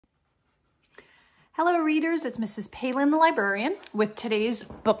Hello readers, it's Mrs. Palin the librarian with today's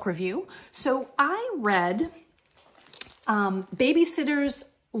book review. So I read Babysitter's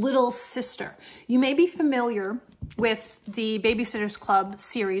Little Sister. You may be familiar with the Babysitter's Club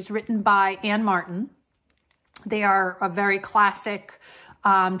series written by Anne Martin. They are a very classic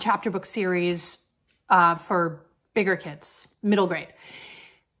chapter book series for bigger kids, middle grade.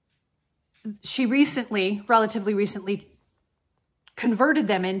 She relatively recently, converted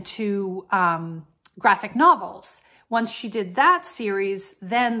them into graphic novels. Once she did that series,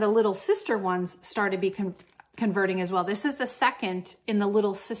 then the Little Sister ones started to be converting as well. This is the second in the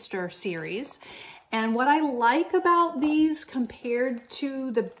Little Sister series. And what I like about these compared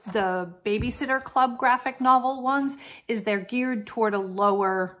to the Babysitter Club graphic novel ones is they're geared toward a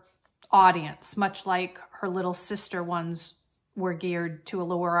lower audience, much like her Little Sister ones were geared to a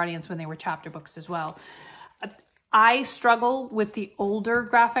lower audience when they were chapter books as well. I struggle with the older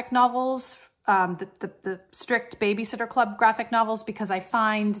graphic novels, the strict Babysitter Club graphic novels, because I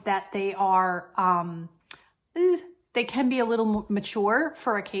find that they are, they can be a little mature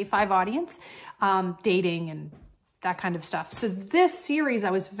for a K-5 audience, dating and that kind of stuff. So this series, I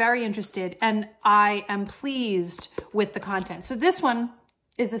was very interested and I am pleased with the content. So this one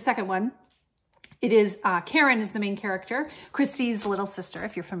is the second one. It is, Karen is the main character, Christy's little sister,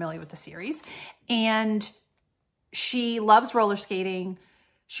 if you're familiar with the series. And she loves roller skating.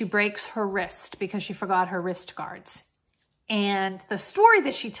 She breaks her wrist because she forgot her wrist guards. And the story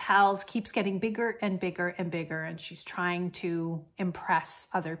that she tells keeps getting bigger and bigger and bigger, and she's trying to impress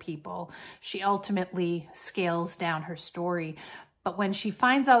other people. She ultimately scales down her story. But when she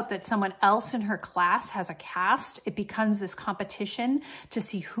finds out that someone else in her class has a cast, it becomes this competition to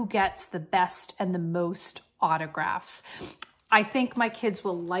see who gets the best and the most autographs. I think my kids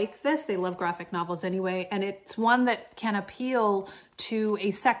will like this. They love graphic novels anyway, and it's one that can appeal to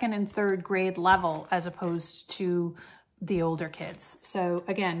a second and third grade level as opposed to the older kids. So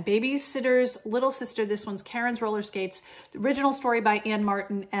again, Babysitter's Little Sister. This one's Karen's Roller Skates. The original story by Anne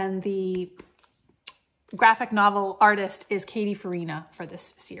Martin, and the graphic novel artist is Farina for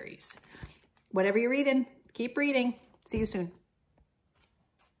this series. Whatever you're reading, keep reading. See you soon.